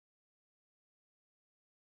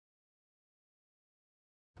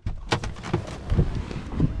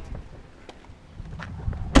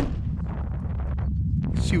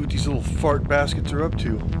See what these little fart baskets are up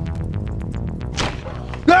to.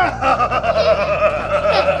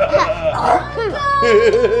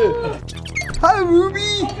 Hi, Ruby.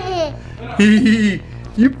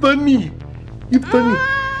 You funny. You funny.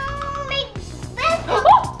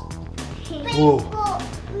 Whoa.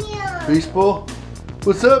 Baseball?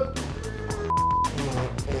 What's up?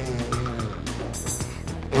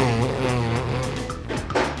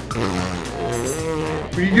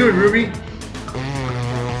 What are you doing, Ruby?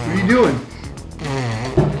 What are you doing?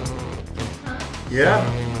 Yeah?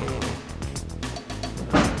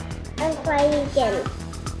 I'm playing again.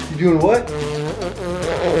 You doing what?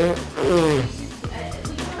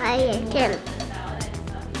 Playing again.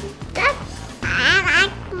 That's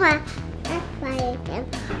playing again.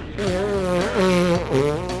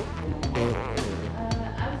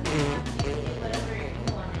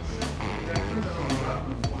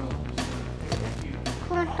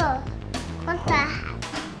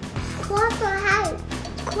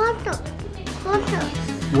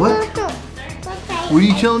 What? What are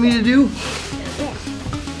you telling me to do?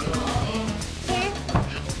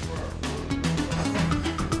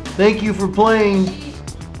 Thank you for playing.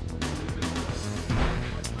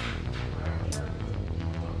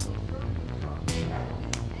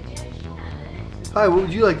 Hi, what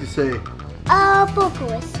would you like to say?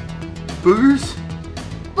 Burgers. Boogers?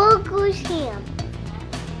 Burgers ham.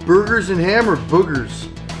 Burgers and ham or boogers?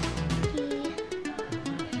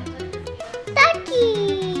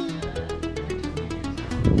 Ducky.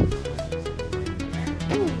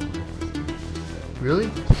 Really?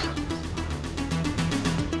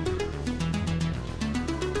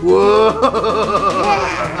 Whoa!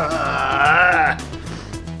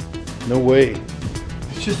 No way.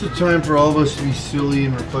 It's just a time for all of us to be silly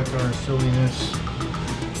and reflect on our silliness.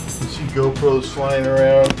 You see GoPros flying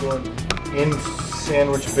around, going in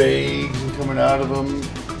sandwich bags and coming out of them.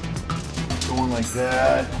 Going like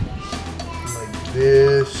that. Like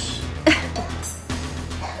this.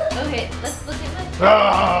 Okay, let's look at my...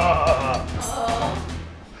 Ah! Oh.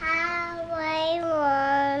 How I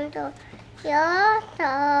want to your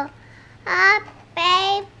soul.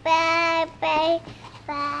 Baby.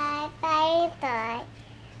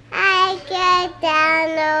 I get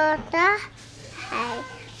down on the high.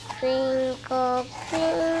 Twinkle,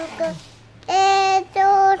 twinkle,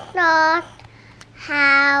 little star.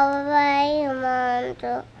 How I want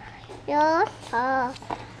to your soul.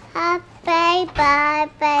 Baby.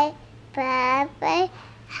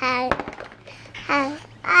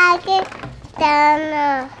 I get down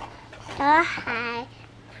on the high.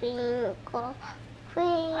 Twinkle,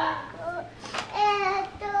 twinkle,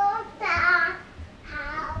 little star.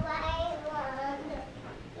 How I want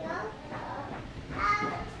your soul.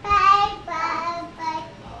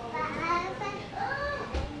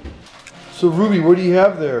 So Ruby, what do you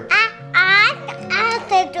have there? I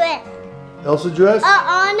the dress. Elsa dress?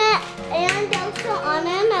 Anna and Elsa, Anna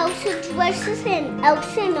and Elsa dresses and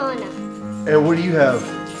Elsa and Anna. And what do you have?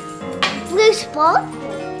 Blue spot?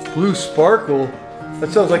 Blue Sparkle?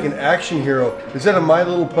 That sounds like an action hero. Is that a My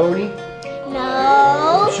Little Pony?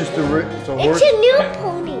 No. It's just a horse? It's a new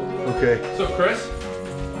pony. Okay. So Chris?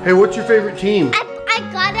 Hey, what's your favorite team? I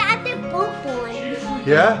got it at the boat one.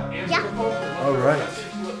 Yeah? Yeah. All right.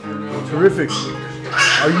 Terrific.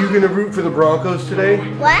 Are you going to root for the Broncos today?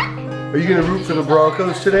 What? Are you going to root for the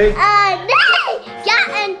Broncos today? No.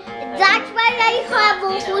 Yeah, and that's why I have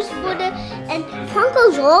a horse for the, and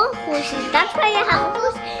Broncos are horses. That's why I have a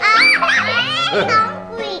horse. I'm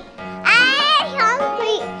hungry. I'm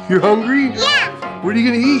hungry. You're hungry? Yeah. What are you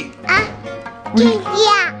going to eat?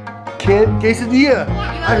 Yeah. Quesadilla.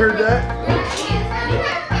 I heard that.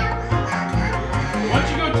 Why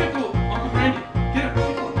don't you go tickle Uncle Randy? Get him,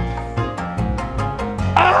 tickle him.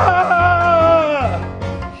 Ah!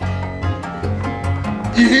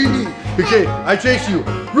 Okay, I chase you.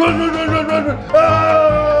 Run.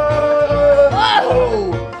 Ah!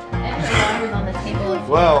 Oh! Everyone on the table.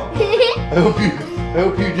 Wow. I hope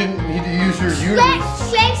you didn't need to use your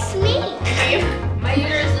uterus. Chase me. My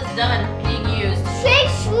uterus is done being used.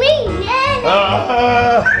 Chase me. Yeah.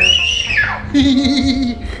 Ah!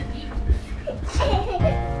 You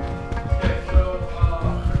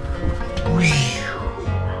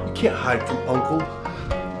can't hide from Uncle.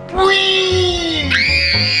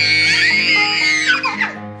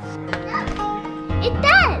 It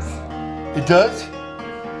does. It does?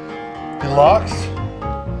 It locks?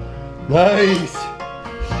 Nice.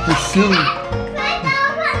 You're silly.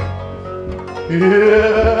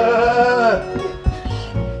 Yeah.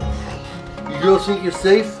 You girls think you're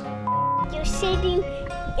safe? You're sitting,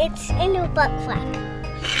 it's in your butt flap.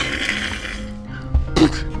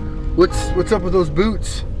 What's up with those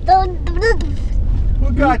boots?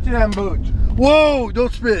 Who got you them boots? Whoa!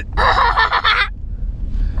 Don't spit.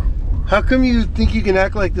 How come you think you can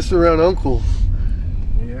act like this around Uncle?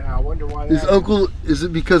 Yeah, I wonder why Is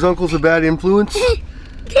it because Uncle's a bad influence?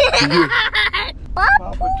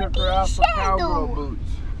 Papa took her out for cowgirl boots.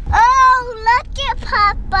 Oh, look at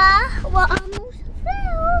Papa. We're almost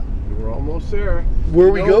there. We're almost there. Where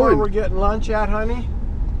are we You know where going? we're getting lunch at, honey?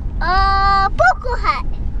 Poco Hut.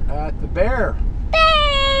 At the Bear.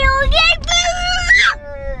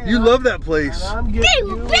 You love that place. And I'm getting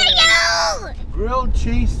you a grilled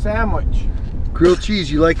cheese sandwich. Grilled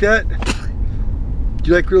cheese, you like that? Do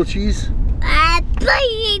you like grilled cheese? Are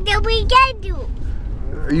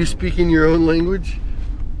you speaking your own language?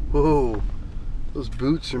 Whoa, those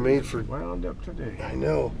boots are made for... Wound up today. I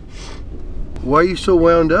know. Why are you so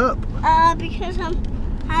wound up? Because I'm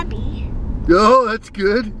happy. Oh, that's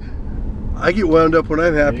good. I get wound up when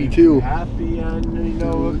I'm happy If too. you're happy and you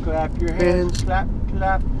know it, clap your hands, clap,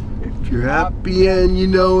 clap. If you're happy and you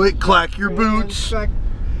know it, clack your boots. Clap.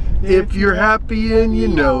 If you're happy and you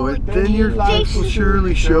know it, then your face will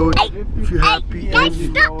surely show it. If you're happy and you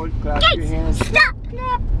know it, clap your hands. Stop.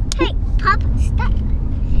 Hey, Papa, stop.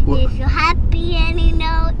 What? If you're happy and you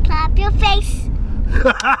know it, clap your face.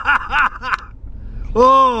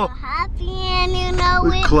 Oh, Happy and you know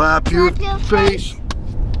it, clap your face.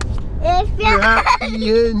 If You're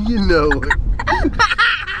happy and you know it.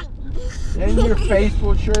 Then your face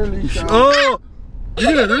will surely show. Oh,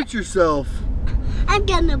 you're gonna hurt yourself. I'm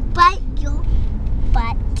gonna bite your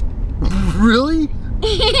butt. Really?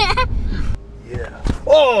 Yeah.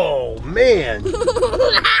 Oh, man.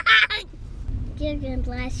 You're gonna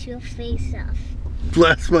blast your face off.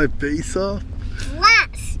 Blast my face off?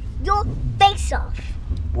 Blast your face off.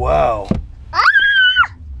 Wow. Ah!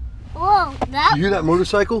 Oh, that. You hear that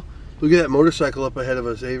motorcycle? Look at that motorcycle up ahead of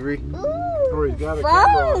us, Avery. Ooh, Oh, he's got a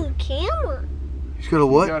camera on. camera. He's got a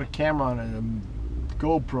He's what? got a camera on it, a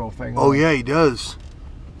GoPro thing. Oh, on it. yeah, he does.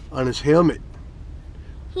 On his helmet.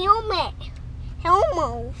 Helmet.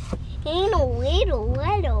 Helmo. Ain't a little.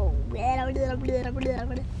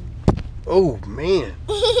 Oh, man.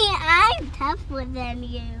 I'm tougher than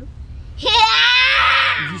you.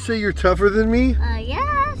 Did you say you're tougher than me?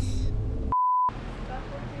 Yes.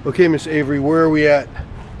 Okay, Miss Avery, where are we at? Bear.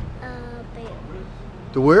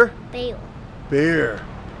 The where? Bear. Bear.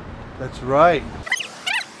 That's right.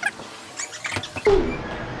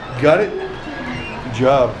 Got it? Good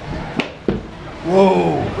job.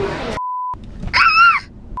 Whoa.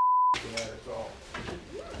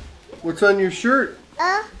 What's on your shirt?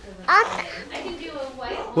 I can do a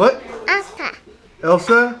white What? Asta.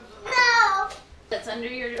 Elsa? No. that's under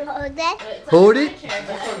your. Hold that. It's Hold under it? my chair,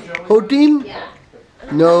 but- Hold him? Yeah.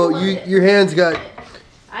 No, your hands got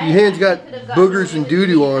I hands got actually could've gotten boogers and away with doo-doo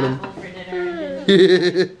eating on 'em. apple for dinner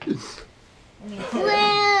and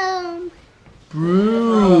Boom.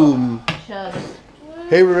 Broom. Chugs.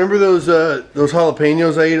 Hey, remember those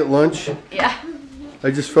jalapenos I ate at lunch? Yeah. I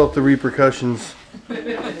just felt the repercussions.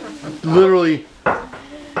 Literally